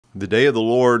The day of the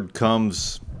Lord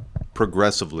comes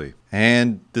progressively.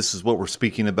 And this is what we're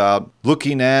speaking about,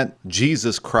 looking at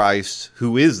Jesus Christ,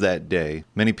 who is that day.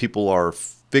 Many people are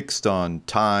fixed on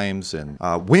times and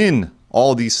when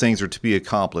all these things are to be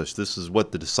accomplished. This is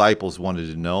what the disciples wanted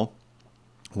to know.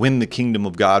 When the kingdom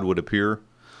of God would appear,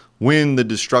 when the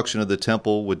destruction of the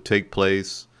temple would take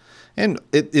place. And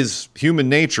it is human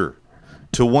nature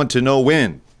to want to know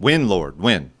when, Lord,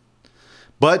 when.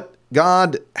 But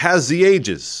God has the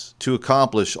ages to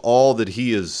accomplish all that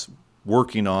he is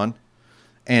working on.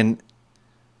 And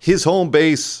his home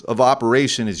base of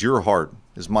operation is your heart,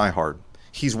 is my heart.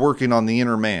 He's working on the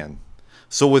inner man.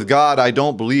 So with God, I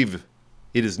don't believe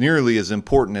it is nearly as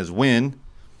important as when,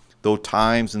 though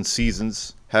times and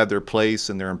seasons have their place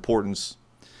and their importance.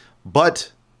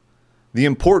 But the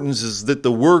importance is that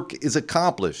the work is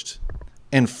accomplished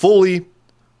and fully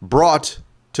brought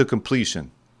to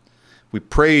completion. We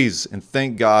praise and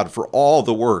thank God for all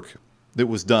the work that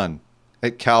was done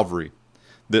at Calvary,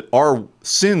 that our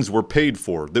sins were paid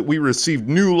for, that we received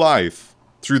new life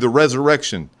through the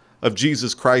resurrection of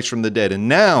Jesus Christ from the dead. And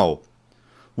now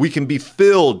we can be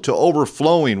filled to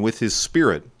overflowing with his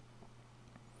Spirit.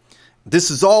 This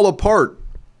is all a part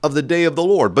of the day of the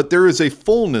Lord, but there is a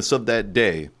fullness of that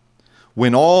day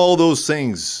when all those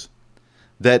things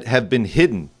that have been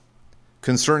hidden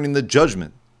concerning the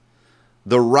judgment,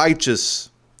 the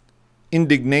righteous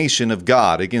indignation of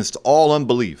God against all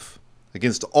unbelief,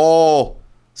 against all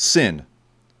sin.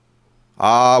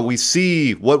 We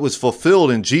see what was fulfilled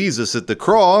in Jesus at the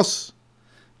cross,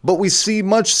 but we see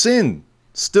much sin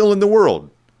still in the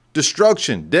world.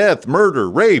 Destruction, death, murder,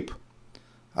 rape,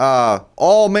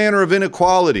 all manner of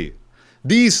inequality.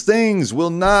 These things will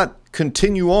not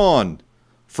continue on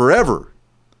forever.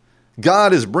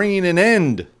 God is bringing an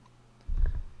end,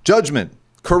 judgment,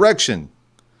 correction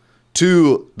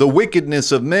to the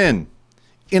wickedness of men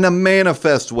in a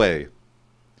manifest way.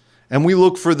 And we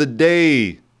look for the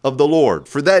day of the Lord,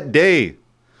 for that day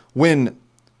when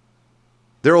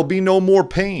there will be no more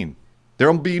pain,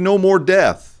 there will be no more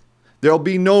death, there will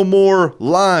be no more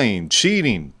lying,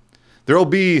 cheating, there will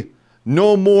be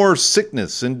no more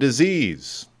sickness and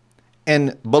disease.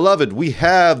 And beloved, we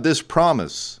have this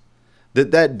promise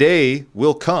that that day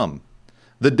will come,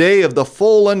 the day of the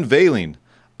full unveiling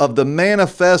of the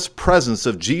manifest presence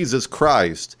of Jesus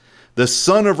Christ, the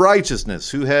Son of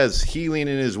Righteousness, who has healing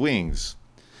in his wings.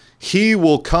 He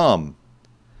will come.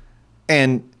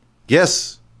 And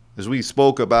yes, as we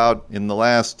spoke about in the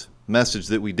last message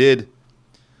that we did,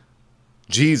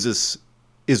 Jesus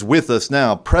is with us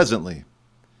now, presently.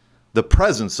 The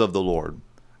presence of the Lord.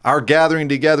 Our gathering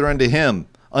together unto him,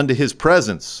 unto his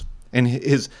presence, and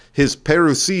his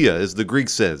parousia, as the Greek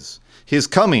says. His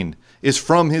coming is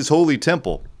from his holy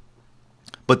temple.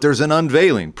 But there's an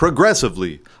unveiling,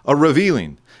 progressively, a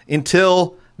revealing,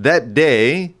 until that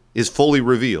day is fully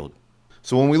revealed.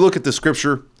 So when we look at the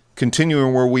scripture,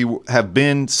 continuing where we have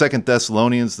been, 2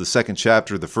 Thessalonians, the 2nd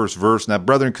chapter, the 1st verse. Now,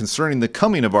 brethren, concerning the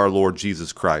coming of our Lord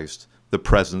Jesus Christ, the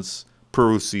presence,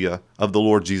 parousia of the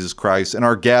Lord Jesus Christ, and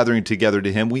our gathering together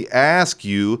to him, we ask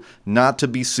you not to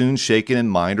be soon shaken in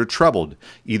mind or troubled,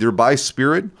 either by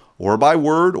spirit or by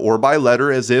word or by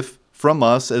letter, as if from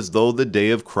us, as though the day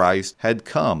of Christ had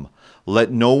come. Let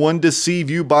no one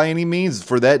deceive you by any means,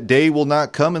 for that day will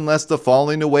not come unless the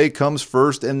falling away comes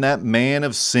first, and that man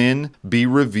of sin be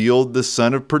revealed, the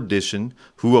son of perdition,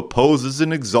 who opposes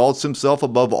and exalts himself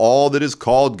above all that is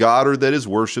called God or that is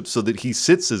worshipped, so that he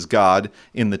sits as God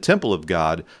in the temple of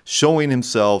God, showing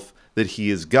himself that he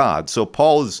is God. So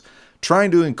Paul is trying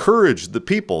to encourage the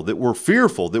people that were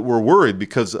fearful, that were worried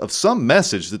because of some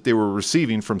message that they were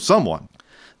receiving from someone,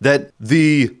 that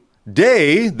the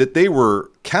day that they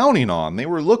were counting on, they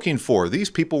were looking for,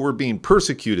 these people were being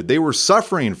persecuted. They were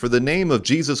suffering for the name of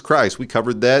Jesus Christ. We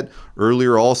covered that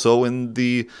earlier also in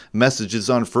the messages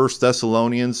on 1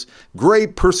 Thessalonians.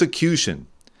 Great persecution.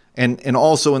 And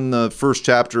also in the 1st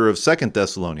chapter of 2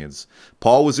 Thessalonians,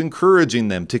 Paul was encouraging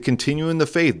them to continue in the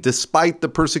faith despite the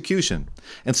persecution.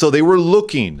 And so they were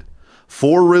looking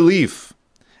for relief.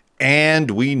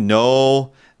 And we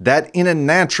know that in a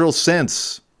natural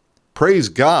sense, praise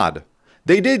God,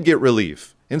 they did get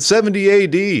relief in 70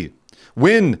 AD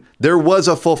when there was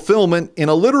a fulfillment in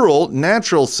a literal,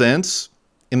 natural sense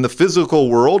in the physical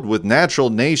world with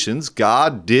natural nations.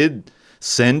 God did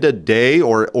send a day,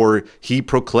 or he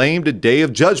proclaimed a day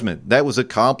of judgment that was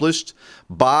accomplished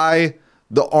by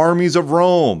the armies of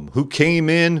Rome, who came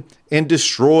in and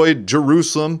destroyed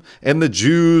Jerusalem and the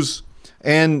Jews.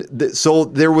 And so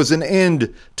there was an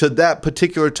end to that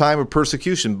particular time of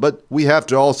persecution. But we have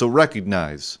to also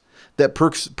recognize that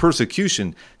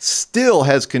persecution still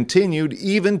has continued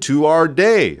even to our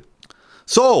day.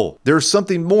 So there's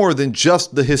something more than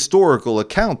just the historical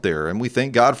account there, and we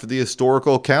thank God for the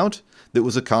historical account that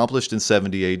was accomplished in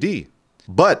 70 AD.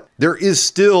 But there is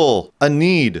still a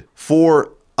need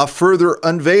for a further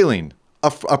unveiling,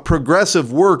 a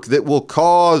progressive work that will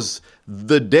cause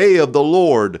the day of the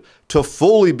Lord to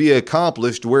fully be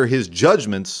accomplished, where his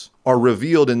judgments are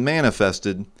revealed and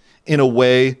manifested in a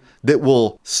way that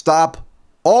will stop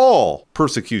all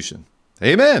persecution.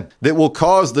 Amen. That will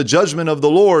cause the judgment of the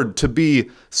Lord to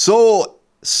be so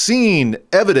seen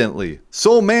evidently,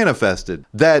 so manifested,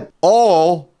 that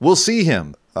all will see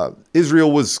him.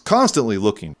 Israel was constantly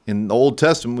looking. In the Old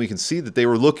Testament, we can see that they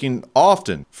were looking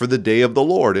often for the day of the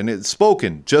Lord, and it's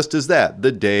spoken just as that,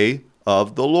 the day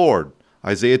of the Lord.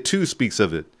 Isaiah 2 speaks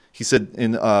of it. He said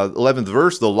in 11th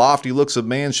verse, the lofty looks of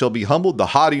man shall be humbled, the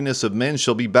haughtiness of men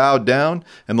shall be bowed down,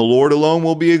 and the Lord alone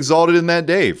will be exalted in that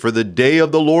day. For the day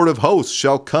of the Lord of hosts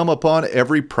shall come upon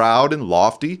every proud and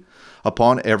lofty,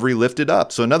 upon every lifted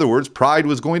up. So in other words, pride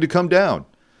was going to come down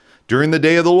during the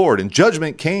day of the Lord, and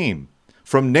judgment came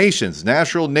from nations.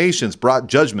 Natural nations brought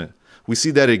judgment. We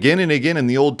see that again and again in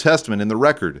the Old Testament in the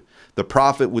record. The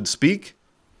prophet would speak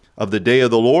of the day of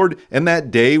the Lord, and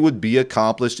that day would be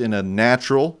accomplished in a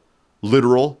natural,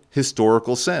 literal,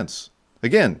 historical sense.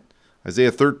 Again,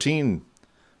 Isaiah 13,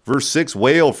 verse 6,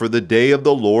 wail, for the day of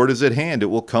the Lord is at hand. It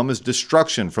will come as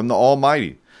destruction from the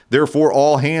Almighty. Therefore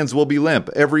all hands will be limp,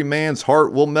 every man's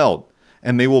heart will melt,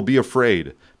 and they will be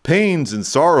afraid. Pains and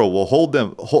sorrow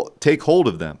will take hold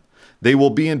of them. They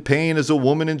will be in pain as a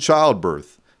woman in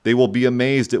childbirth. They will be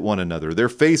amazed at one another. Their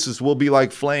faces will be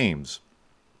like flames.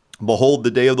 Behold, the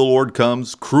day of the Lord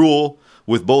comes, cruel,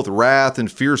 with both wrath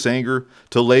and fierce anger,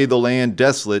 to lay the land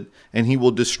desolate, and he will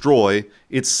destroy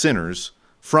its sinners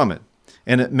from it.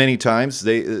 And many times,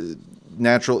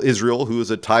 natural Israel, who is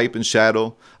a type and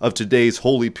shadow of today's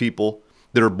holy people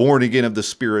that are born again of the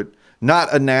Spirit,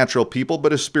 not a natural people,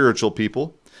 but a spiritual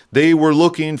people, they were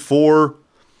looking for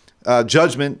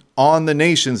judgment on the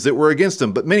nations that were against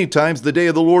them. But many times the day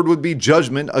of the Lord would be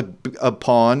judgment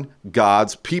upon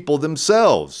God's people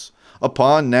themselves,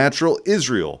 upon natural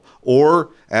Israel, or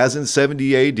as in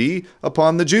 70 AD,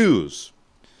 upon the Jews.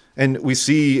 And we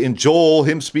see in Joel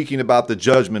him speaking about the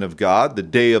judgment of God, the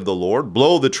day of the Lord.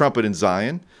 Blow the trumpet in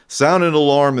Zion, sound an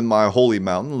alarm in my holy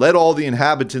mountain. Let all the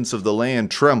inhabitants of the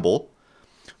land tremble,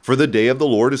 for the day of the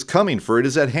Lord is coming, for it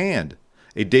is at hand.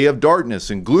 A day of darkness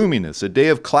and gloominess, a day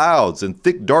of clouds and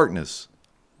thick darkness.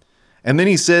 And then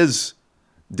he says,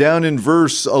 down in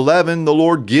verse 11, the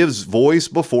Lord gives voice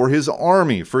before his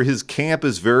army, for his camp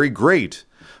is very great.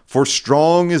 For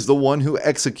strong is the one who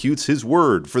executes his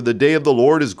word. For the day of the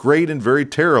Lord is great and very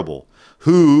terrible.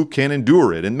 Who can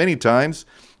endure it? And many times,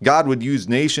 God would use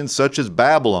nations such as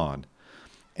Babylon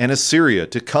and Assyria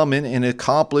to come in and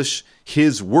accomplish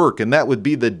his work. And that would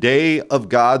be the day of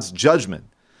God's judgment.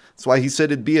 That's why he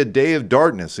said it'd be a day of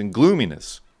darkness and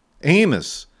gloominess.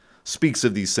 Amos speaks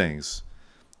of these things.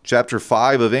 Chapter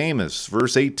 5 of Amos,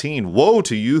 verse 18. Woe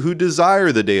to you who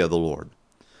desire the day of the Lord.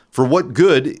 For what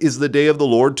good is the day of the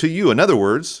Lord to you? In other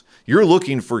words, you're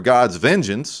looking for God's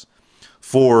vengeance,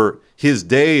 for his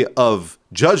day of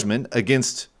judgment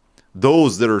against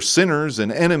those that are sinners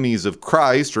and enemies of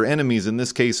Christ, or enemies in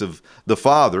this case of the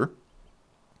Father.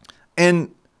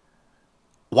 And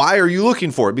why are you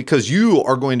looking for it? Because you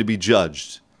are going to be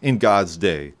judged in God's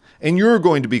day, and you're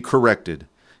going to be corrected.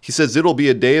 He says it'll be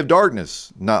a day of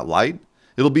darkness, not light.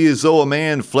 It'll be as though a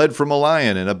man fled from a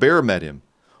lion and a bear met him,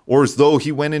 or as though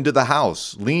he went into the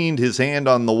house, leaned his hand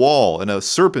on the wall, and a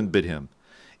serpent bit him.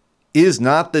 Is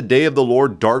not the day of the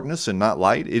Lord darkness and not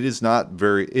light? Is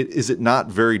it not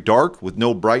very dark with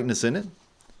no brightness in it?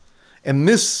 And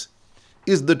this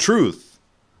is the truth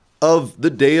of the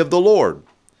day of the Lord.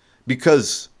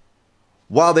 Because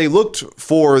while they looked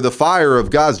for the fire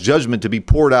of God's judgment to be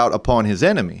poured out upon his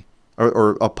enemy,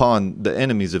 or upon the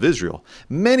enemies of Israel,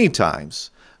 many times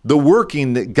the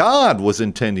working that God was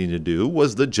intending to do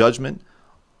was the judgment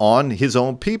on his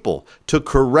own people, to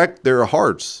correct their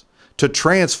hearts, to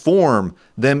transform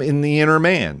them in the inner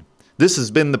man. This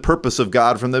has been the purpose of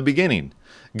God from the beginning.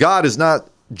 God is not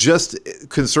just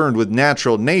concerned with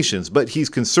natural nations, but he's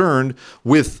concerned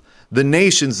with the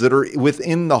nations that are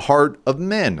within the heart of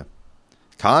men.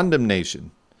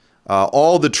 Condemnation.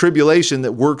 All the tribulation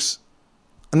that works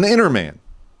in the inner man.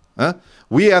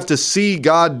 We have to see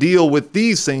God deal with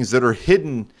these things that are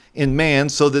hidden in man,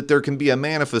 so that there can be a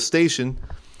manifestation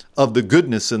of the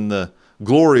goodness and the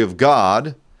glory of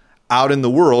God out in the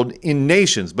world in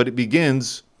nations. But it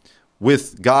begins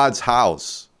with God's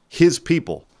house, his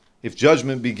people, If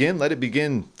judgment begin, let it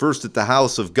begin first at the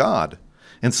house of God.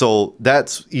 And so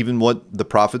that's even what the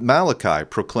prophet Malachi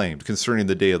proclaimed concerning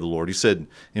the day of the Lord. He said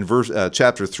in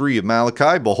chapter 3 of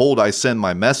Malachi, "Behold, I send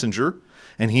my messenger,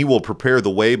 and he will prepare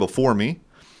the way before me.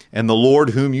 And the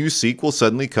Lord whom you seek will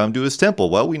suddenly come to his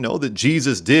temple." Well, we know that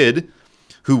Jesus did,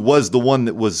 who was the one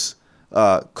that was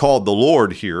called the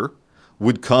Lord here,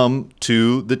 would come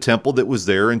to the temple that was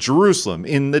there in Jerusalem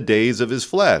in the days of his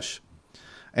flesh.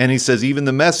 And he says, "Even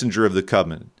the messenger of the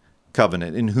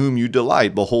covenant in whom you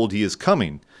delight, behold, he is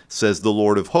coming, says the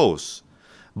Lord of hosts.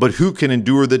 But who can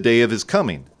endure the day of his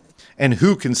coming? And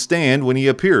who can stand when he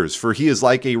appears? For he is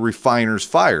like a refiner's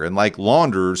fire, and like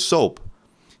launderer's soap.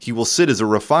 He will sit as a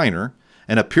refiner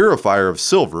and a purifier of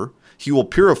silver. He will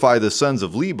purify the sons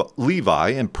of Levi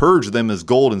and purge them as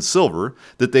gold and silver,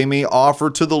 that they may offer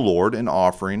to the Lord an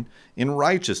offering in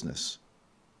righteousness."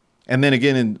 And then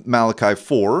again in Malachi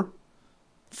 4,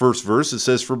 first verse, it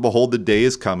says, "For behold, the day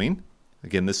is coming."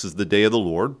 Again, this is the day of the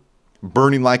Lord,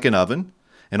 "burning like an oven,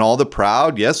 and all the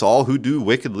proud, yes, all who do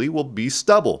wickedly, will be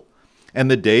stubble. And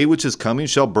the day which is coming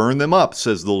shall burn them up,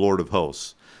 says the Lord of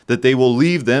hosts, that they will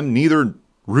leave them neither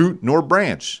root nor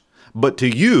branch. But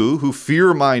to you who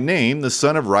fear my name, the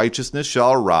Son of Righteousness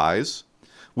shall arise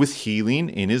with healing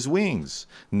in his wings."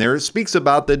 And there it speaks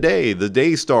about the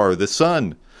day star, the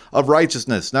Son of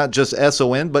Righteousness, not just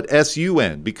S-O-N, but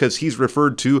S-U-N, because he's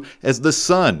referred to as the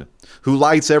Son, who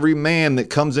lights every man that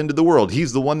comes into the world.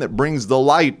 He's the one that brings the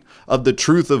light of the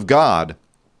truth of God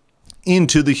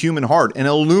into the human heart and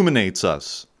illuminates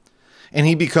us. And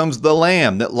he becomes the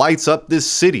Lamb that lights up this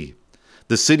city.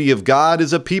 The city of God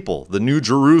is a people. The New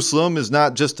Jerusalem is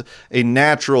not just a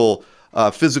natural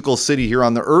physical city here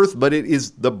on the earth, but it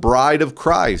is the bride of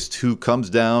Christ who comes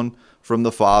down from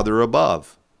the Father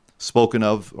above, spoken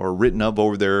of or written of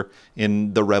over there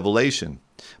in the Revelation.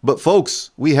 But folks,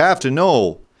 we have to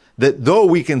know that though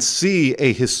we can see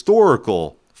a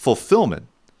historical fulfillment,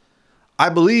 I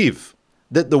believe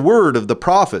that the word of the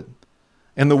prophet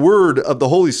and the word of the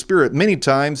Holy Spirit many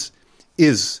times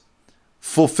is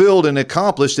fulfilled and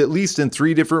accomplished at least in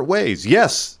 3 different ways.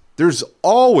 Yes, there's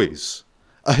always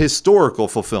a historical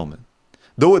fulfillment.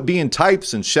 Though it be in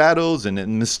types and shadows and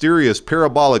in mysterious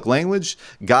parabolic language,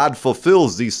 God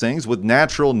fulfills these things with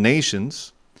natural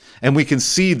nations. And we can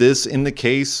see this in the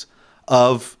case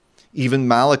of even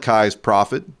Malachi's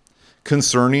prophet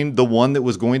concerning the one that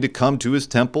was going to come to his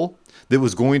temple, that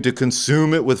was going to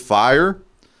consume it with fire.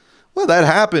 Well, that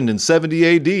happened in 70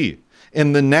 AD.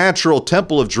 And the natural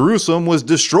temple of Jerusalem was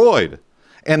destroyed.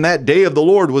 And that day of the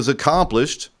Lord was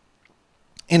accomplished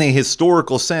in a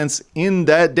historical sense in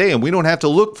that day. And we don't have to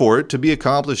look for it to be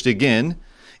accomplished again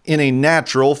in a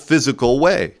natural, physical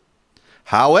way.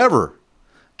 However,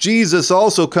 Jesus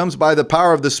also comes by the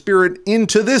power of the Spirit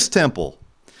into this temple.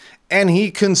 And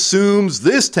he consumes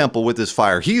this temple with his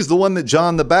fire. He's the one that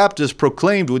John the Baptist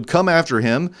proclaimed would come after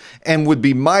him and would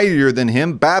be mightier than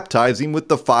him, baptizing with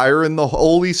the fire and the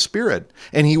Holy Spirit.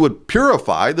 And he would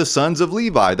purify the sons of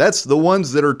Levi. That's the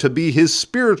ones that are to be his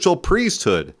spiritual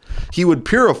priesthood. He would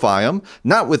purify them,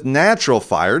 not with natural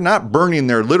fire, not burning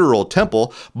their literal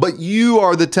temple, but you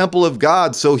are the temple of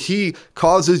God. So he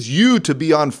causes you to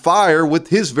be on fire with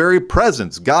his very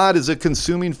presence. God is a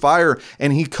consuming fire,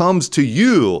 and he comes to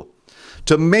you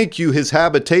to make you his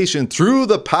habitation through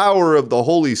the power of the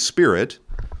Holy Spirit,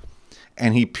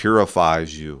 and he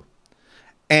purifies you.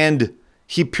 And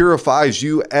he purifies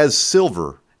you as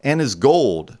silver and as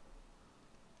gold.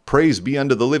 Praise be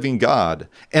unto the living God.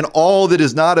 And all that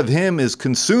is not of him is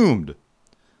consumed.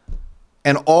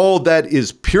 And all that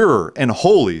is pure and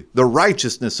holy, the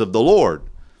righteousness of the Lord.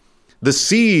 The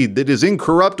seed that is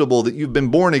incorruptible that you've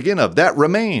been born again of, that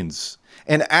remains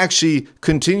and actually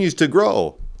continues to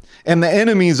grow. And the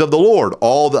enemies of the Lord,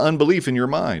 all the unbelief in your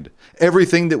mind,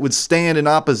 everything that would stand in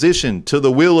opposition to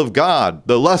the will of God,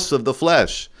 the lusts of the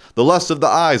flesh, the lust of the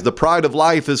eyes, the pride of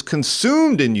life is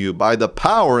consumed in you by the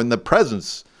power and the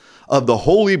presence of the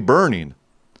holy burning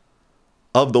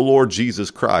of the Lord Jesus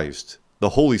Christ, the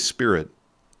Holy Spirit.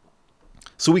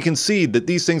 So we can see that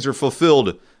these things are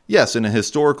fulfilled, yes, in a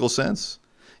historical sense,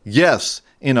 yes,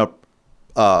 in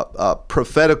a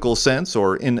prophetical sense,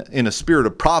 or in a spirit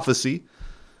of prophecy.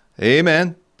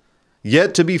 Amen.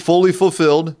 Yet to be fully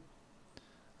fulfilled,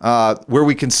 where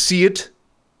we can see it.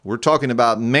 We're talking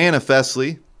about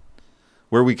manifestly,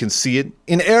 where we can see it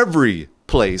in every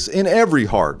place, in every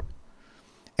heart.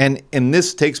 And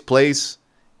this takes place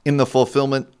in the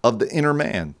fulfillment of the inner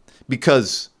man.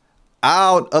 Because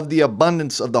out of the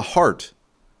abundance of the heart,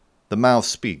 the mouth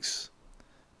speaks.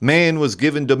 Man was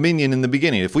given dominion in the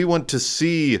beginning. If we want to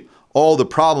see all the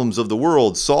problems of the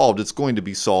world solved, it's going to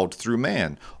be solved through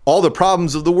man. All the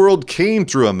problems of the world came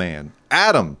through a man,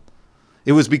 Adam.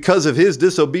 It was because of his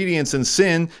disobedience and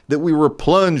sin that we were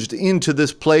plunged into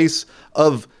this place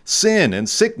of sin and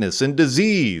sickness and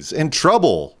disease and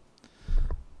trouble.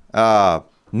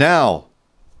 Now,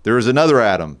 there is another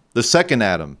Adam, the second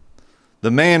Adam,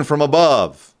 the man from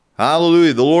above.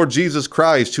 Hallelujah, the Lord Jesus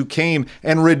Christ, who came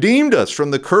and redeemed us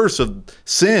from the curse of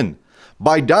sin.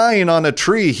 By dying on a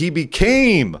tree, he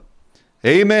became,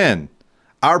 amen,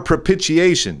 our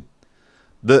propitiation.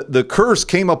 The curse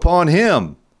came upon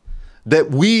him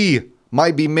that we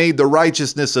might be made the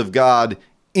righteousness of God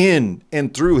in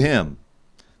and through him.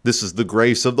 This is the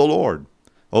grace of the Lord.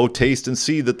 Oh, taste and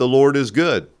see that the Lord is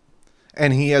good.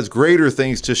 And he has greater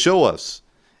things to show us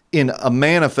in a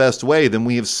manifest way than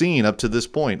we have seen up to this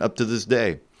point, up to this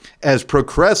day, as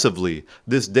progressively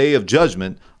this day of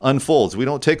judgment unfolds. We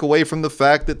don't take away from the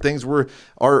fact that things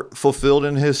are fulfilled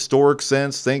in a historic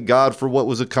sense. Thank God for what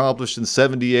was accomplished in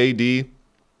 70 AD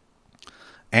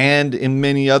and in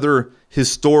many other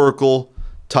historical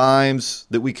times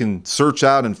that we can search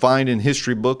out and find in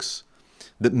history books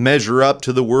that measure up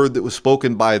to the word that was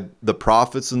spoken by the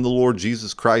prophets and the Lord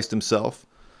Jesus Christ himself.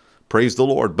 Praise the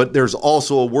Lord. But there's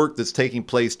also a work that's taking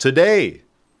place today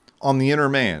on the inner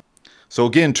man. So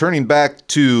again, turning back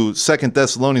to 2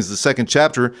 Thessalonians, the 2nd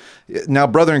chapter. Now,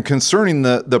 brethren, concerning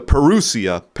the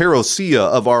parousia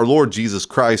of our Lord Jesus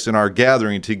Christ and our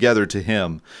gathering together to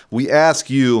him, we ask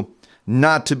you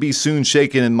not to be soon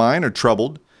shaken in mind or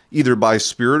troubled, either by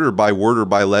spirit or by word or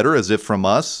by letter, as if from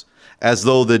us, as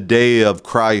though the day of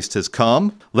Christ has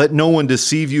come. Let no one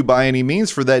deceive you by any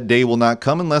means, for that day will not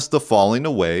come unless the falling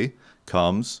away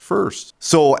comes first.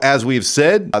 So as we've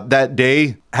said, that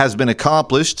day has been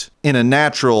accomplished in a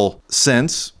natural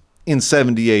sense in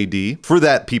 70 AD for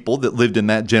that people that lived in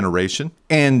that generation.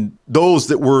 And those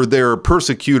that were their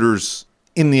persecutors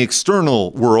in the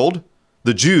external world,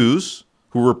 the Jews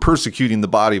who were persecuting the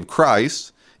body of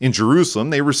Christ in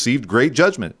Jerusalem, they received great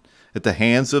judgment at the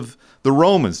hands of the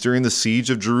Romans during the siege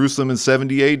of Jerusalem in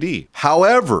 70 AD.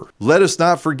 However, let us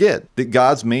not forget that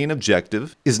God's main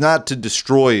objective is not to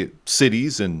destroy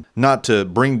cities and not to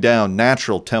bring down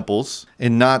natural temples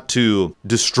and not to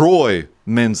destroy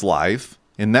men's life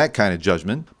in that kind of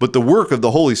judgment. But the work of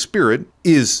the Holy Spirit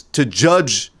is to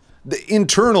judge the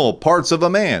internal parts of a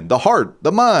man, the heart,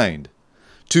 the mind,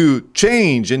 to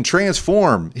change and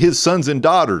transform his sons and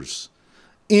daughters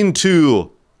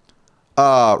into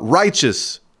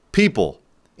righteous people,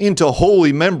 into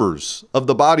holy members of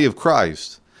the body of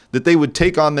Christ, that they would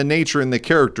take on the nature and the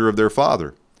character of their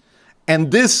Father.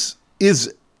 And this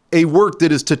is a work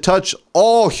that is to touch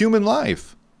all human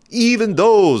life, even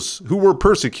those who were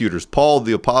persecutors. Paul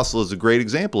the apostle is a great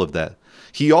example of that.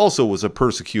 He also was a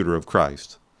persecutor of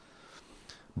Christ.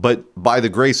 But by the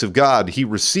grace of God, he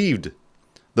received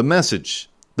the message.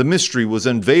 The mystery was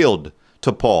unveiled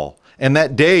to Paul. And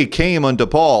that day came unto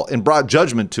Paul and brought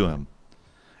judgment to him.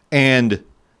 And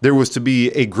there was to be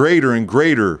a greater and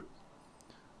greater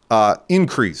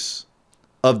increase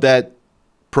of that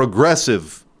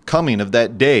progressive coming of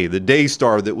that day. The day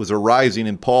star that was arising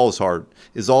in Paul's heart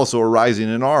is also arising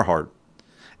in our heart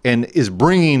and is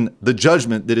bringing the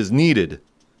judgment that is needed.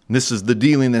 And this is the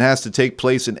dealing that has to take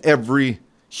place in every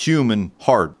human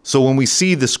heart. So when we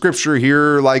see the scripture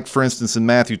here, like for instance in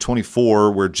Matthew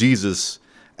 24, where Jesus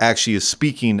actually is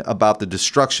speaking about the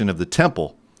destruction of the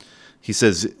temple, he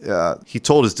says, he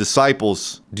told his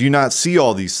disciples, "Do you not see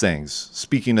all these things?"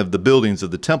 Speaking of the buildings of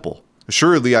the temple.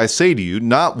 "Assuredly I say to you,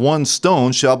 not one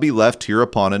stone shall be left here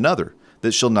upon another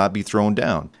that shall not be thrown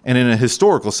down." And in a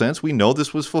historical sense, we know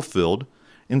this was fulfilled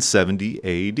in 70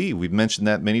 AD. We've mentioned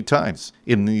that many times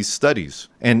in these studies.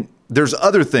 And there's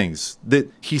other things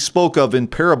that he spoke of in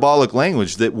parabolic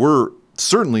language that were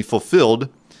certainly fulfilled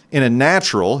in a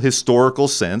natural historical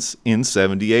sense in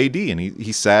 70 AD. And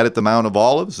he sat at the Mount of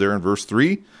Olives there in verse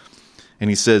 3. And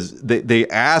he says, they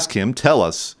ask him, tell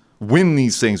us when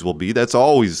these things will be. That's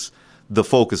always the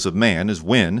focus of man, is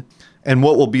when. And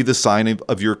what will be the sign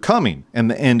of your coming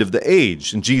and the end of the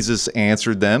age? And Jesus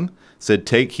answered them, said,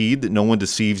 take heed that no one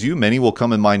deceives you. Many will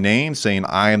come in my name, saying,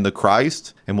 I am the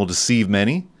Christ, and will deceive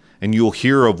many. And you will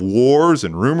hear of wars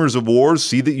and rumors of wars.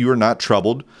 See that you are not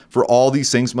troubled, for all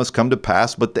these things must come to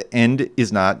pass, but the end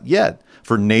is not yet.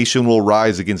 For nation will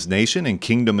rise against nation, and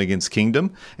kingdom against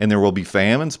kingdom, and there will be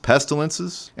famines,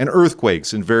 pestilences, and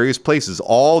earthquakes in various places.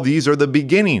 All these are the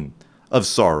beginning of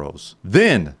sorrows.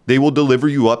 Then they will deliver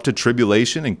you up to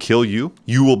tribulation and kill you.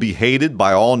 You will be hated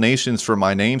by all nations for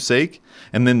my name's sake.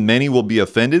 And then many will be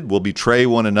offended, will betray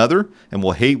one another, and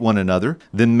will hate one another.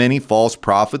 Then many false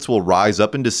prophets will rise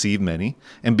up and deceive many.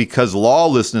 And because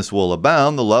lawlessness will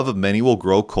abound, the love of many will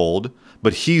grow cold.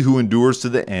 But he who endures to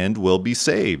the end will be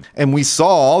saved. And we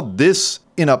saw this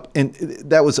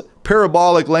that was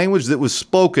parabolic language that was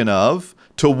spoken of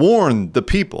to warn the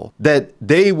people that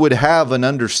they would have an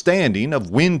understanding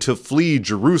of when to flee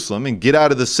Jerusalem and get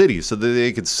out of the city so that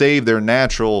they could save their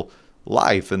natural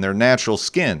life and their natural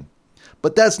skin.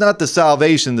 But that's not the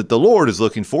salvation that the Lord is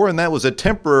looking for, and that was a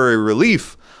temporary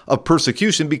relief of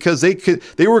persecution because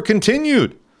they were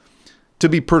continued to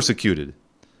be persecuted.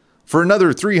 For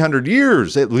another 300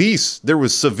 years, at least, there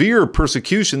was severe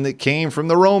persecution that came from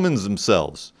the Romans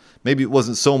themselves. Maybe it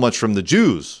wasn't so much from the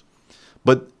Jews,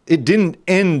 but it didn't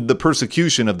end the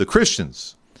persecution of the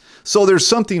Christians. So there's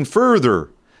something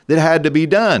further that had to be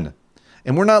done.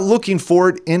 And we're not looking for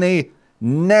it in a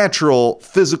natural,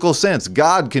 physical sense.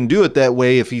 God can do it that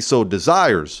way if he so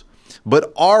desires.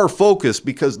 But our focus,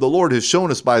 because the Lord has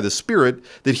shown us by the Spirit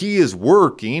that he is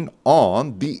working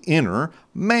on the inner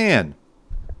man.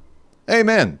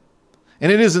 Amen.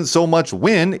 And it isn't so much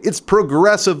when, it's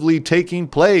progressively taking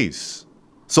place.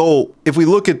 So if we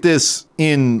look at this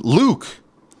in Luke,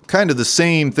 kind of the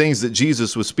same things that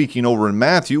Jesus was speaking over in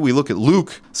Matthew. We look at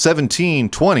Luke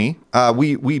 17:20.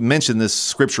 We mention this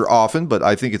scripture often, but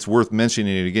I think it's worth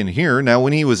mentioning it again here. Now,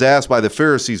 when he was asked by the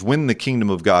Pharisees when the kingdom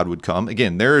of God would come,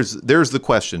 again, there's the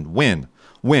question, when?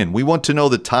 When? We want to know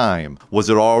the time. Was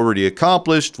it already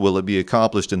accomplished? Will it be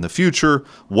accomplished in the future?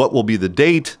 What will be the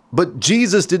date? But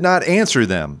Jesus did not answer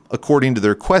them according to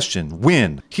their question.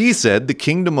 When? He said the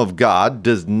kingdom of God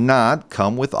does not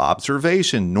come with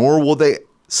observation, nor will they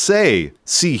say,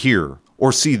 see here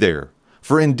or see there.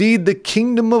 For indeed the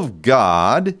kingdom of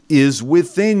God is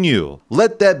within you.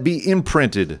 Let that be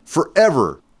imprinted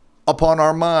forever upon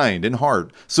our mind and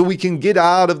heart so we can get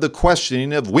out of the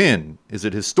questioning of when. Is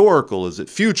it historical? Is it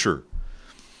future?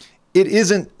 It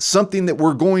isn't something that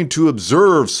we're going to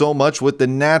observe so much with the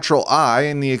natural eye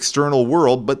in the external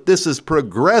world, but this is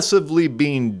progressively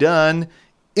being done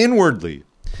inwardly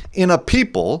in a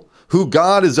people who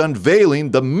God is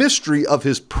unveiling the mystery of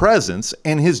his presence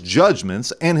and his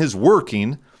judgments and his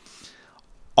working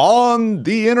on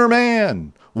the inner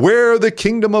man, where the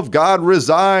kingdom of God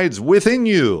resides within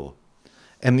you.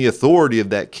 And the authority of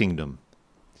that kingdom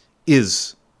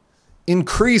is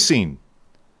increasing.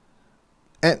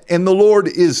 And the Lord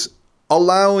is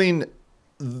allowing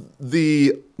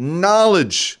the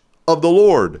knowledge of the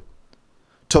Lord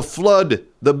to flood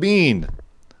the being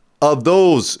of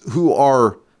those who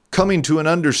are coming to an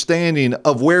understanding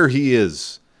of where he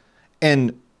is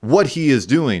and what he is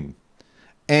doing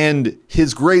and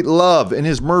his great love and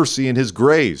his mercy and his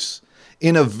grace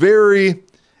in a very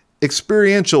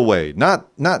experiential way, not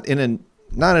in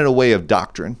a way of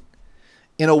doctrine,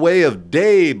 in a way of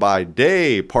day by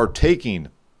day partaking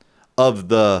of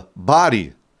the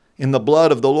body in the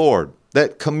blood of the Lord,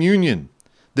 that communion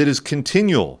that is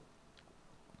continual.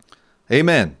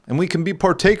 Amen. And we can be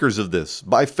partakers of this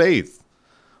by faith,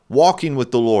 walking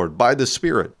with the Lord by the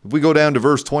Spirit. If we go down to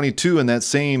verse 22 in that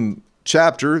same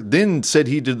chapter, then said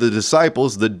he to the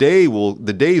disciples, the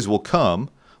days will come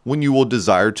when you will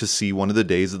desire to see one of the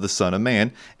days of the Son of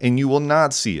Man, and you will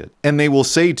not see it. And they will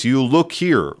say to you, look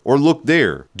here or look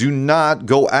there. Do not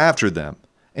go after them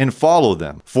and follow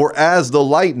them. For as the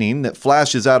lightning that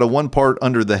flashes out of one part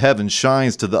under the heaven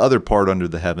shines to the other part under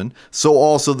the heaven, so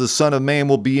also the Son of Man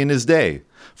will be in his day.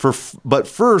 But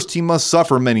first he must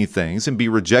suffer many things and be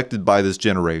rejected by this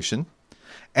generation.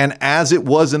 And as it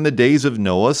was in the days of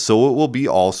Noah, so it will be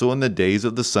also in the days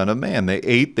of the Son of Man. They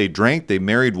ate, they drank, they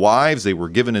married wives, they were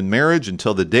given in marriage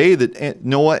until the day that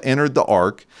Noah entered the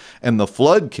ark, and the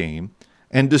flood came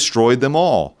and destroyed them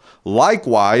all.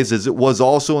 Likewise, as it was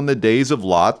also in the days of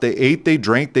Lot, they ate, they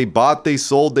drank, they bought, they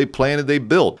sold, they planted, they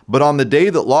built. But on the day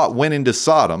that Lot went into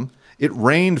Sodom, it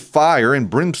rained fire and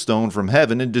brimstone from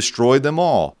heaven and destroyed them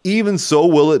all. Even so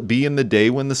will it be in the day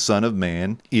when the Son of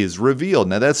Man is revealed.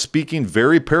 Now that's speaking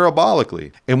very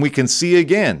parabolically. And we can see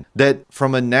again that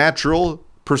from a natural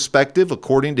perspective,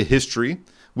 according to history,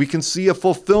 we can see a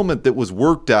fulfillment that was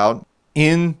worked out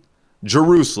in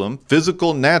Jerusalem,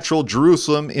 physical, natural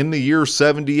Jerusalem in the year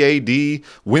 70 AD,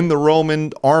 when the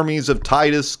Roman armies of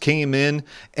Titus came in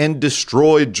and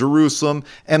destroyed Jerusalem,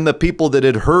 and the people that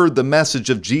had heard the message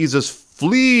of Jesus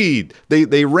fled.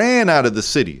 They ran out of the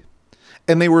city,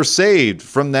 and they were saved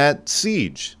from that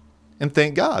siege. And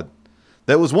thank God.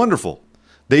 That was wonderful.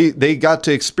 They got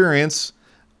to experience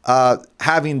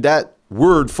having that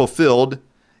word fulfilled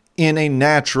in a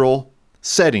natural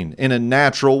setting, in a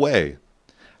natural way.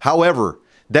 However,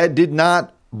 that did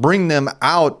not bring them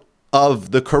out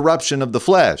of the corruption of the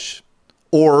flesh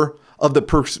or of the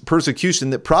persecution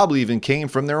that probably even came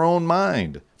from their own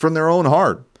mind, from their own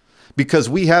heart. Because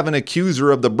we have an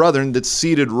accuser of the brethren that's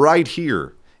seated right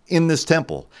here in this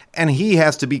temple, and he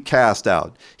has to be cast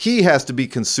out. He has to be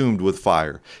consumed with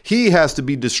fire. He has to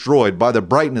be destroyed by the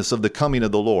brightness of the coming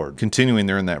of the Lord. Continuing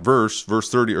there in that verse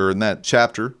 30, or in that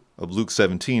chapter of Luke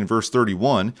 17, verse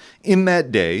 31, in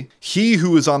that day, he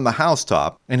who is on the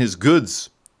housetop and his goods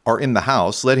are in the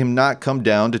house, let him not come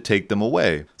down to take them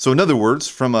away. So in other words,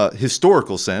 from a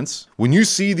historical sense, when you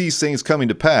see these things coming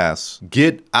to pass,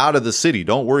 get out of the city.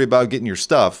 Don't worry about getting your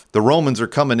stuff. The Romans are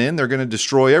coming in. They're going to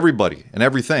destroy everybody and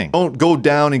everything. Don't go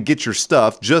down and get your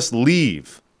stuff. Just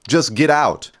leave. Just get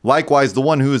out. Likewise, the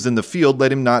one who is in the field,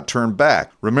 let him not turn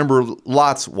back. Remember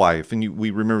Lot's wife, and we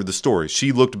remember the story.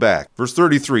 She looked back. Verse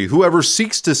 33, whoever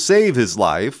seeks to save his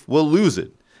life will lose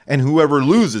it, and whoever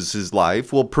loses his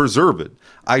life will preserve it.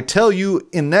 I tell you,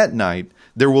 in that night,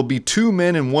 there will be two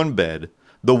men in one bed.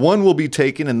 The one will be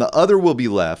taken and the other will be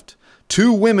left.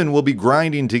 Two women will be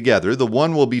grinding together. The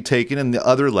one will be taken and the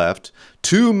other left.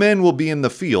 Two men will be in the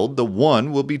field. The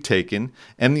one will be taken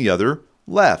and the other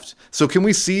left. So can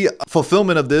we see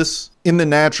fulfillment of this in the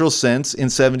natural sense in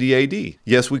 70 AD?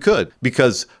 Yes, we could.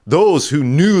 Because those who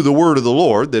knew the word of the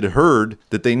Lord, that heard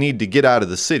that they need to get out of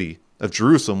the city of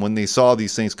Jerusalem when they saw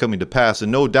these things coming to pass,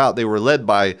 and no doubt they were led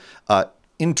by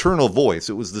internal voice.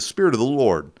 It was the Spirit of the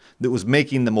Lord that was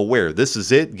making them aware. This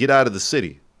is it. Get out of the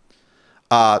city.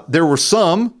 There were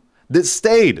some that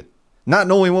stayed, not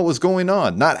knowing what was going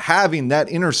on, not having that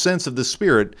inner sense of the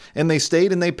Spirit, and they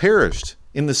stayed and they perished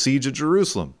in the siege of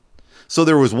Jerusalem. So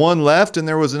there was one left and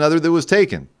there was another that was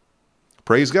taken.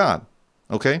 Praise God.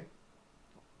 Okay.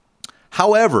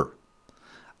 However,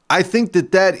 I think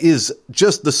that that is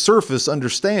just the surface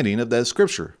understanding of that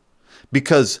scripture.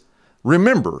 Because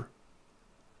remember,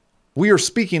 we are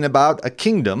speaking about a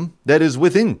kingdom that is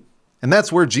within. And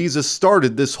that's where Jesus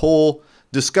started this whole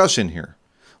discussion here.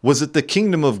 Was that the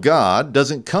kingdom of God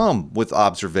doesn't come with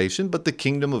observation, but the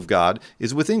kingdom of God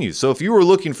is within you. So if you were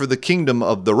looking for the kingdom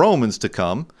of the Romans to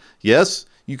come, yes,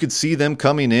 you could see them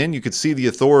coming in. You could see the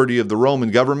authority of the Roman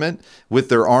government with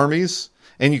their armies,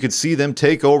 and you could see them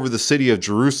take over the city of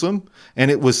Jerusalem.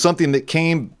 And it was something that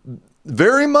came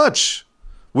very much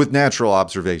with natural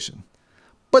observation.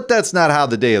 But that's not how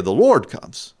the day of the Lord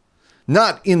comes.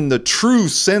 Not in the true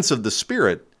sense of the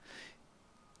Spirit.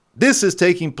 This is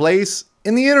taking place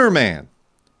in the inner man.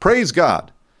 Praise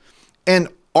God. And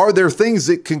are there things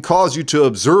that can cause you to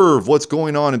observe what's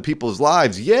going on in people's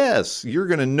lives? Yes, you're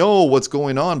going to know what's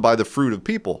going on by the fruit of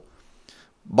people,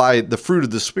 by the fruit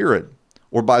of the Spirit,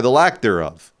 or by the lack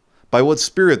thereof, by what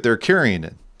spirit they're carrying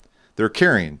it. They're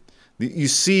carrying. You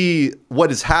see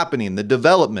what is happening, the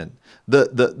development,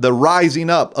 the rising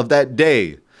up of that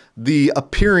day, the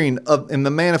appearing of and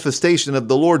the manifestation of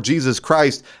the Lord Jesus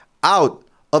Christ out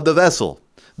of the vessel,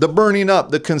 the burning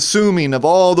up, the consuming of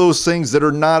all those things that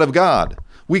are not of God.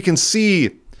 We can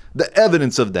see the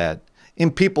evidence of that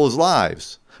in people's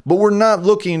lives, but we're not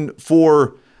looking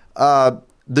for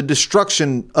the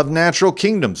destruction of natural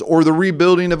kingdoms or the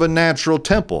rebuilding of a natural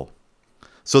temple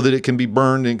so that it can be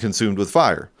burned and consumed with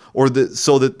fire, or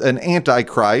so that an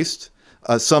antichrist,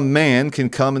 some man, can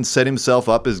come and set himself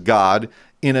up as God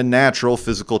in a natural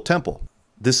physical temple.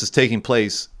 This is taking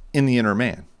place in the inner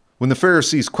man. When the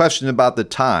Pharisees questioned about the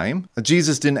time,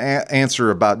 Jesus didn't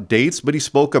answer about dates, but he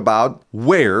spoke about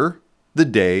where the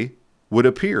day would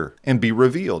appear and be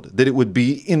revealed, that it would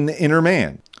be in the inner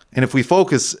man. And if we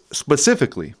focus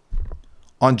specifically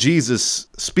on Jesus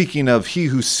speaking of he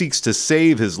who seeks to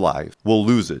save his life will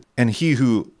lose it, and he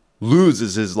who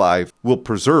loses his life will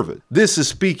preserve it. This is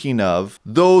speaking of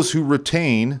those who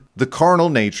retain the carnal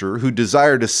nature, who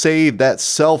desire to save that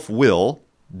self-will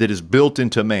that is built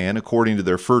into man according to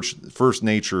their first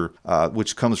nature,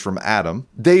 which comes from Adam.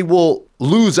 They will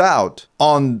lose out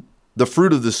on the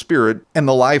fruit of the Spirit and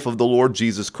the life of the Lord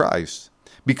Jesus Christ,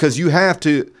 because you have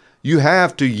to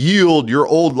yield your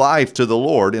old life to the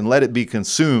Lord and let it be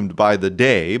consumed by the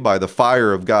day, by the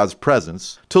fire of God's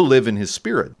presence, to live in his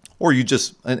Spirit. Or you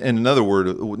just, and another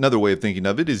way of thinking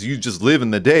of it is you just live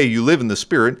in the day, you live in the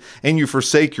Spirit, and you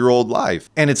forsake your old life.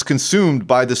 And it's consumed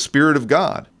by the Spirit of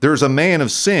God. There's a man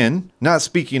of sin, not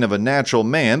speaking of a natural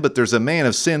man, but there's a man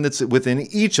of sin that's within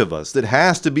each of us that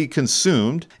has to be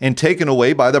consumed and taken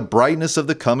away by the brightness of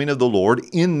the coming of the Lord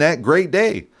in that great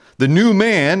day. The new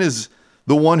man is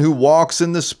the one who walks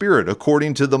in the Spirit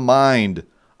according to the mind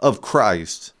of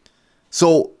Christ.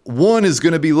 So one is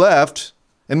going to be left,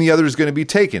 and the other is going to be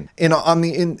taken. And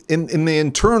in the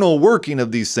internal working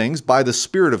of these things by the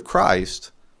Spirit of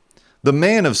Christ, the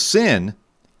man of sin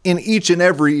in each and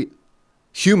every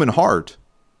human heart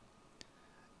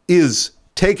is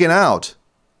taken out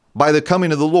by the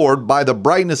coming of the Lord, by the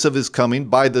brightness of his coming,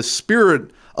 by the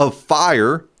spirit of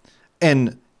fire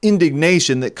and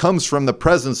indignation that comes from the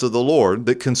presence of the Lord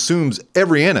that consumes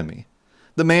every enemy.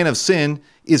 The man of sin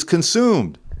is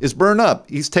consumed, is burned up,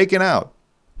 he's taken out,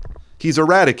 he's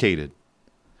eradicated.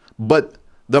 But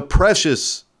the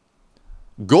precious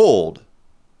gold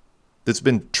that's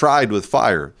been tried with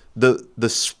fire, the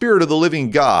Spirit of the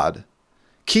living God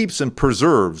keeps and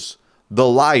preserves the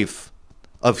life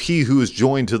of he who is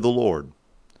joined to the Lord.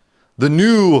 The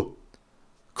new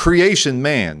creation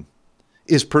man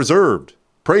is preserved.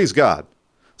 Praise God.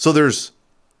 So there's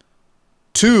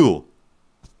two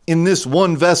in this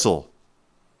one vessel.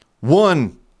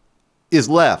 One is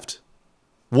left.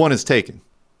 One is taken.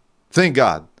 Thank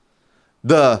God.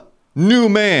 The new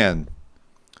man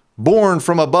born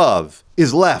from above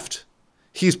is left.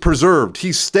 He's preserved.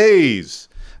 He stays.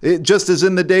 Just as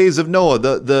in the days of Noah,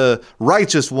 the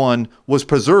righteous one was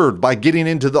preserved by getting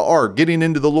into the ark, getting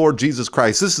into the Lord Jesus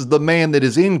Christ. This is the man that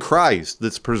is in Christ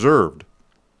that's preserved.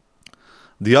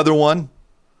 The other one,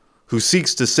 who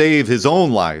seeks to save his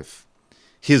own life,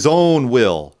 his own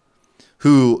will,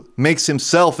 who makes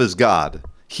himself as God,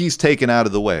 he's taken out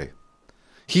of the way.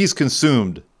 He's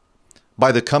consumed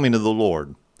by the coming of the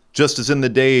Lord. Just as in the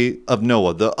day of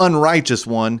Noah, the unrighteous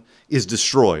one is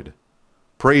destroyed.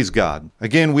 Praise God.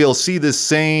 Again, we'll see this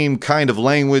same kind of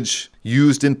language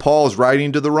used in Paul's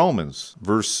writing to the Romans.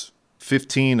 Verse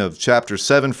 15 of chapter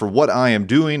 7, for what I am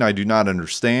doing, I do not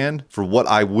understand. For what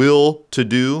I will to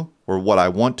do, or what I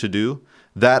want to do,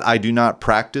 that I do not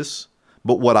practice.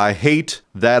 But what I hate,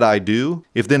 that I do.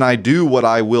 If then I do what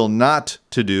I will not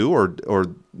to do, or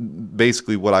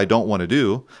basically what I don't want to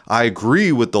do, I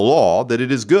agree with the law that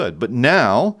it is good. But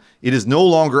now it is no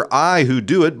longer I who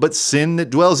do it, but sin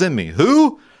that dwells in me.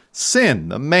 Who? Sin,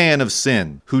 the man of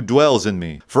sin, who dwells in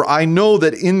me. For I know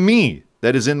that in me,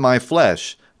 that is in my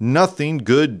flesh, nothing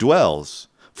good dwells.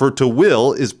 For to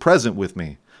will is present with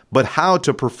me. But how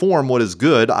to perform what is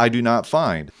good I do not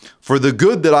find. For the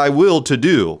good that I will to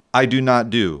do, I do not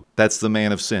do. That's the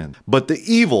man of sin. But the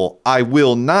evil I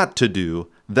will not to do,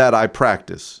 that I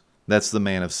practice. That's the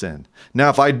man of sin. Now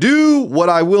if I do what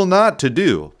I will not to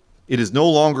do, it is no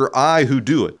longer I who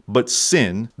do it, but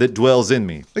sin that dwells in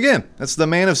me. Again, that's the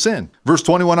man of sin. Verse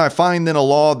 21, I find then a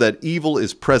law that evil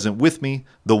is present with me,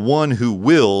 the one who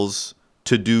wills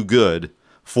to do good.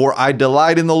 For I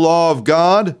delight in the law of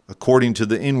God, according to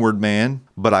the inward man,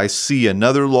 but I see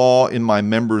another law in my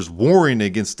members warring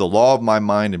against the law of my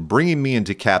mind and bringing me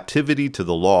into captivity to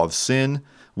the law of sin,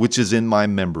 which is in my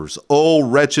members. O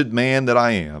wretched man that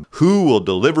I am, who will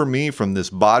deliver me from this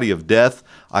body of death?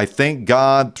 I thank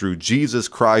God through Jesus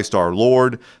Christ our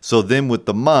Lord. So then with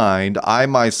the mind, I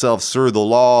myself serve the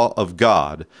law of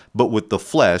God, but with the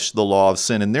flesh, the law of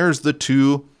sin. And there's the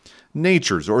two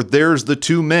natures, or there's the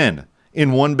two men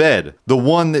in one bed. The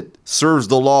one that serves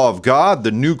the law of God,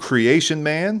 the new creation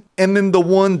man, and then the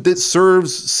one that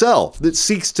serves self, that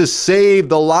seeks to save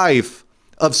the life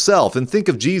of self. And think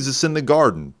of Jesus in the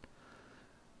garden.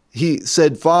 He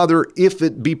said, Father, if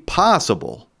it be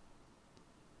possible,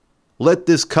 let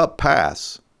this cup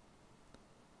pass,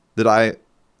 that I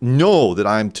know that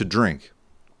I am to drink.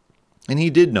 And he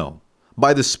did know.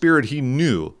 By the Spirit, he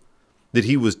knew that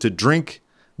he was to drink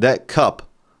that cup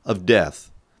of death,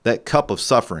 that cup of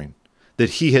suffering, that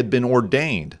he had been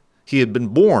ordained. He had been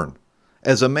born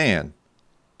as a man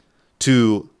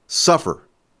to suffer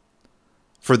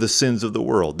for the sins of the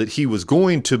world, that he was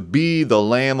going to be the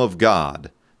Lamb of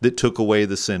God that took away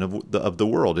the sin of the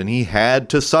world. And he had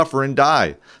to suffer and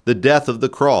die the death of the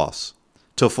cross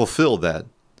to fulfill that.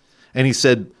 And he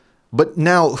said, but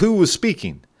now who was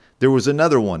speaking? There was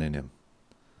another one in him.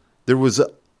 There was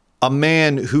a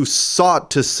man who sought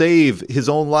to save his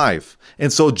own life.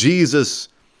 And so Jesus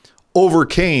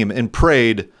overcame and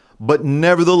prayed, but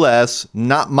nevertheless,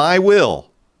 not my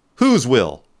will. Whose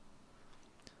will?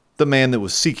 The man that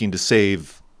was seeking to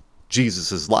save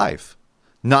Jesus' life.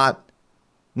 Not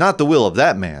the will of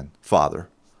that man, Father,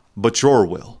 but your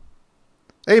will.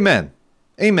 Amen.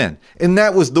 Amen. And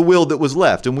that was the will that was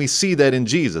left. And we see that in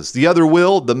Jesus. The other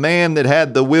will, the man that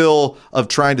had the will of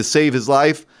trying to save his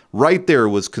life, right there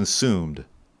was consumed.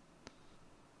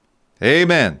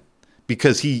 Amen.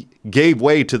 Because he gave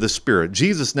way to the Spirit.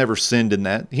 Jesus never sinned in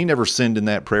that. He never sinned in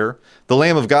that prayer. The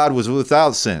Lamb of God was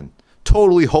without sin.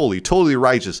 Totally holy, totally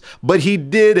righteous. But he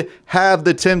did have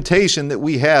the temptation that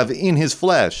we have in his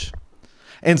flesh.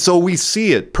 And so we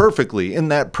see it perfectly in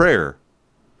that prayer.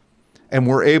 and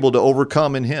we're able to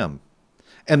overcome in him.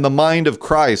 And the mind of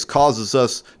Christ causes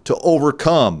us to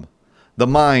overcome the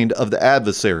mind of the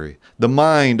adversary, the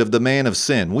mind of the man of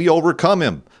sin. We overcome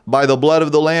him by the blood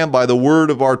of the Lamb, by the word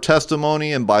of our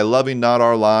testimony, and by loving not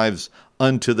our lives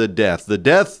unto the death. The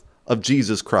death of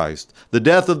Jesus Christ, the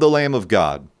death of the Lamb of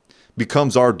God,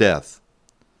 becomes our death.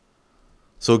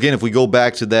 So again, if we go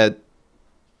back to that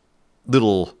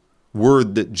little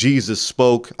word that Jesus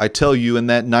spoke, I tell you, in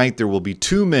that night there will be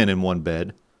two men in one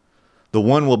bed. The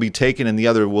one will be taken and the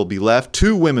other will be left.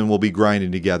 Two women will be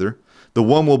grinding together. The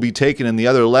one will be taken and the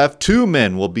other left. Two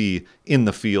men will be in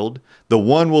the field. The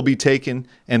one will be taken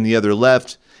and the other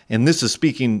left. And this is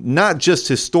speaking not just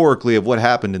historically of what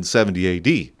happened in 70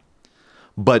 AD,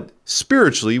 but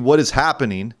spiritually what is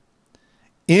happening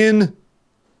in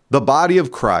the body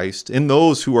of Christ, in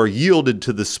those who are yielded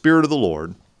to the Spirit of the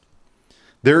Lord.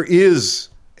 There is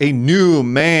a new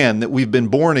man that we've been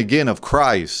born again of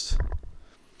Christ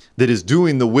that is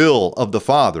doing the will of the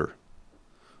Father,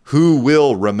 who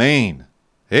will remain.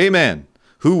 Amen.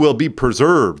 Who will be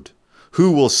preserved,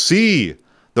 who will see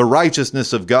the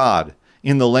righteousness of God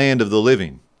in the land of the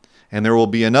living. And there will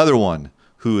be another one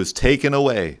who is taken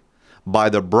away by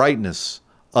the brightness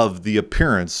of the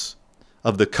appearance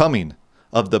of the coming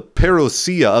of the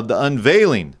parousia, of the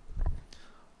unveiling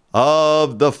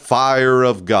of the fire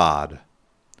of God,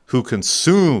 who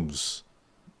consumes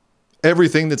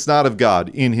everything that's not of God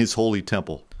in his holy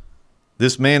temple.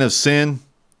 This man of sin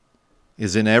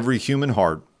is in every human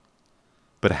heart,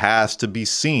 but has to be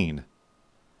seen,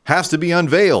 has to be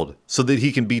unveiled so that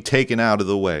he can be taken out of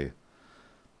the way.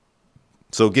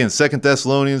 So again, 2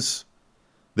 Thessalonians,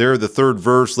 there, the third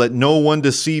verse, let no one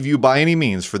deceive you by any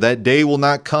means, for that day will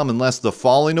not come unless the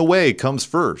falling away comes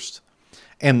first.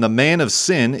 And the man of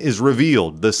sin is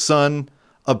revealed, the son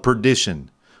of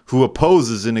perdition, who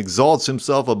opposes and exalts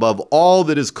himself above all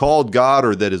that is called God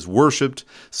or that is worshipped,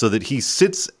 so that he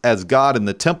sits as God in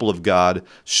the temple of God,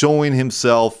 showing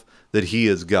himself that he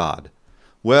is God.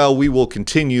 Well, we will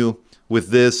continue with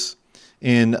this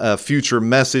in a future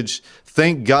message.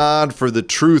 Thank God for the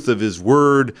truth of his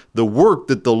word, the work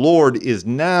that the Lord is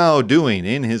now doing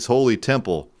in his holy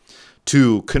temple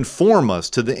to conform us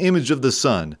to the image of the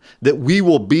Son, that we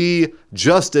will be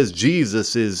just as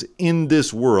Jesus is in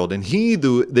this world. And he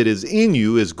that is in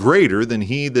you is greater than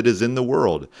he that is in the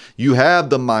world. You have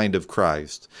the mind of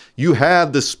Christ. You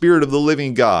have the Spirit of the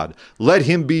living God. Let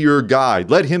him be your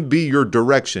guide. Let him be your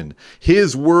direction.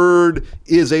 His word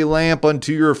is a lamp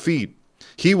unto your feet.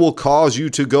 He will cause you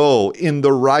to go in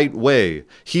the right way.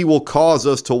 He will cause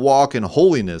us to walk in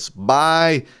holiness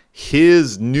by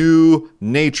his new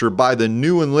nature, by the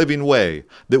new and living way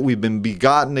that we've been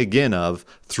begotten again of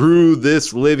through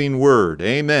this living word.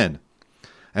 Amen.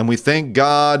 And we thank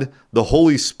God the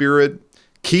Holy Spirit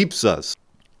keeps us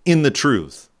in the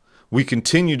truth. We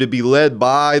continue to be led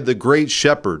by the great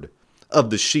shepherd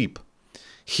of the sheep.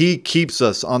 He keeps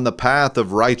us on the path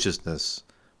of righteousness.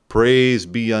 Praise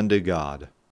be unto God.